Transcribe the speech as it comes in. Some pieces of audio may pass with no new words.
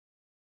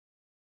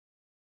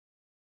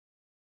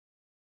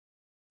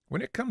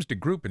When it comes to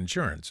group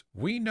insurance,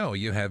 we know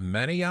you have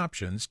many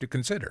options to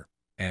consider,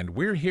 and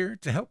we're here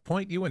to help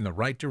point you in the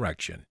right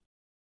direction.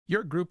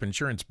 Your group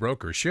insurance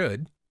broker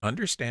should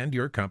understand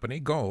your company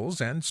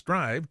goals and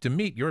strive to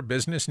meet your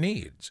business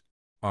needs,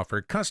 offer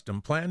custom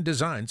plan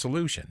design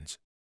solutions,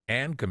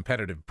 and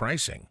competitive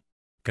pricing,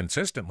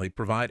 consistently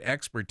provide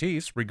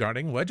expertise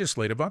regarding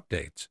legislative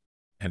updates,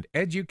 and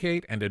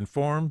educate and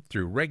inform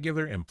through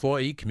regular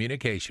employee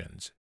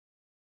communications.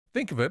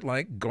 Think of it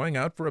like going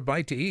out for a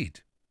bite to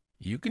eat.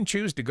 You can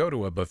choose to go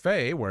to a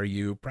buffet where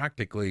you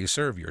practically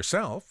serve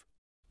yourself,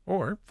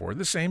 or, for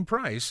the same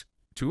price,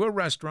 to a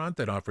restaurant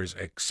that offers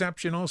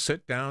exceptional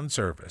sit-down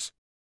service.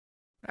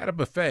 At a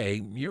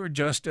buffet, you're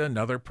just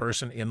another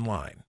person in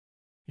line.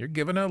 You're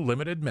given a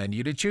limited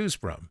menu to choose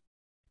from,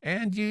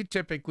 and you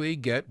typically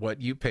get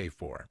what you pay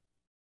for.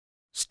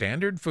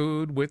 Standard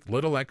food with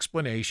little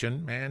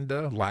explanation and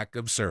a lack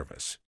of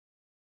service.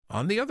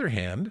 On the other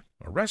hand,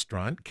 a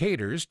restaurant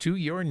caters to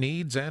your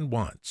needs and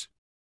wants.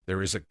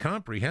 There is a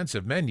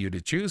comprehensive menu to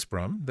choose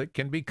from that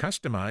can be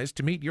customized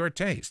to meet your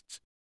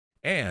tastes,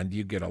 and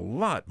you get a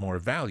lot more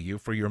value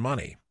for your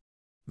money.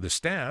 The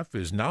staff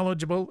is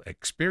knowledgeable,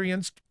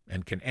 experienced,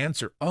 and can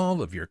answer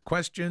all of your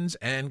questions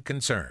and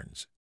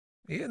concerns.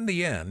 In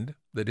the end,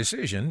 the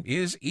decision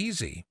is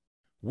easy.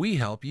 We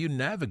help you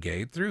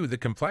navigate through the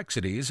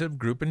complexities of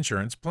group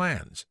insurance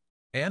plans,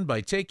 and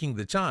by taking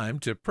the time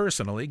to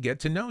personally get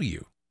to know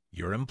you,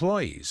 your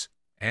employees,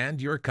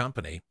 and your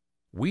company,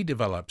 we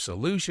develop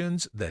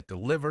solutions that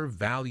deliver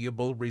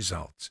valuable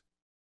results.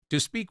 To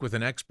speak with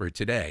an expert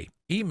today,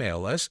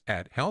 email us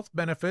at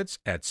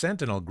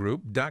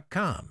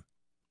healthbenefits@sentinelgroup.com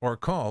or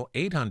call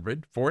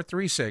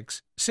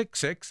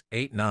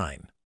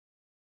 800-436-6689.